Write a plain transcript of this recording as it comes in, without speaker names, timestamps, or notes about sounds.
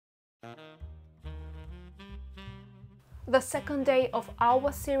The second day of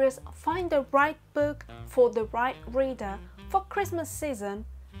our series Find the Right Book for the Right Reader for Christmas season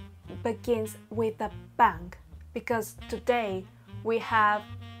begins with a bang, because today we have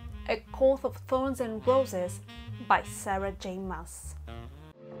A Court of Thorns and Roses by Sarah J. Maas.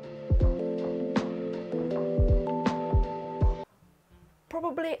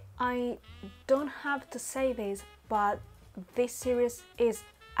 Probably I don't have to say this, but this series is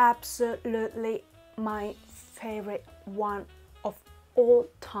absolutely my favorite one of all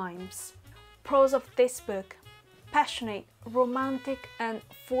times. Prose of this book: passionate, romantic and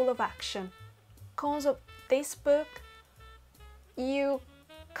full of action. Cons of this book: you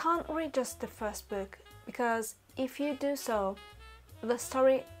can't read just the first book, because if you do so, the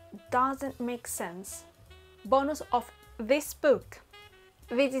story doesn't make sense. Bonus of this book: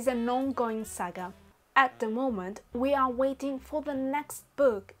 this is an ongoing saga. At the moment, we are waiting for the next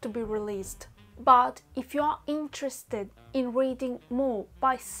book to be released. But if you are interested in reading more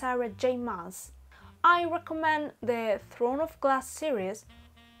by Sarah J. Maas, I recommend the Throne of Glass series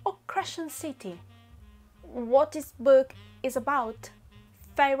or Crescent City. What this book is about: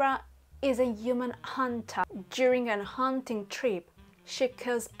 Feyre is a human hunter. During a hunting trip, she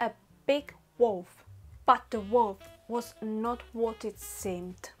kills a big wolf, but the wolf was not what it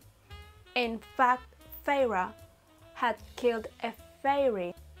seemed. In fact, Feyre had killed a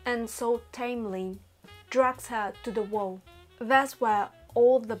fairy, and so Tamlin drags her to the wall. That's where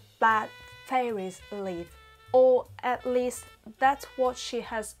all the bad fairies live, or at least that's what she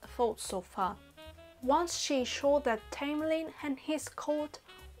has thought so far. Once she is sure that Tamlin and his court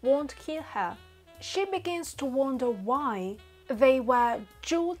won't kill her, she begins to wonder why they wear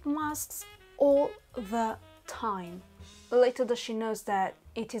jeweled masks all the time. Little does she know that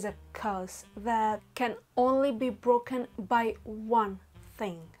it is a curse that can only be broken by one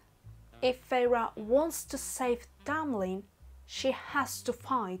thing. If Feyre wants to save Tamlin, she has to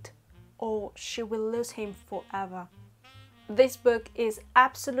fight, or she will lose him forever. This book is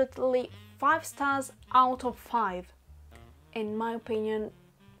absolutely 5 stars out of 5. In my opinion,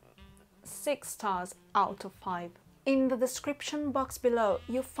 6 stars out of 5. In the description box below,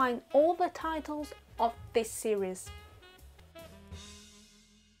 you'll find all the titles of this series.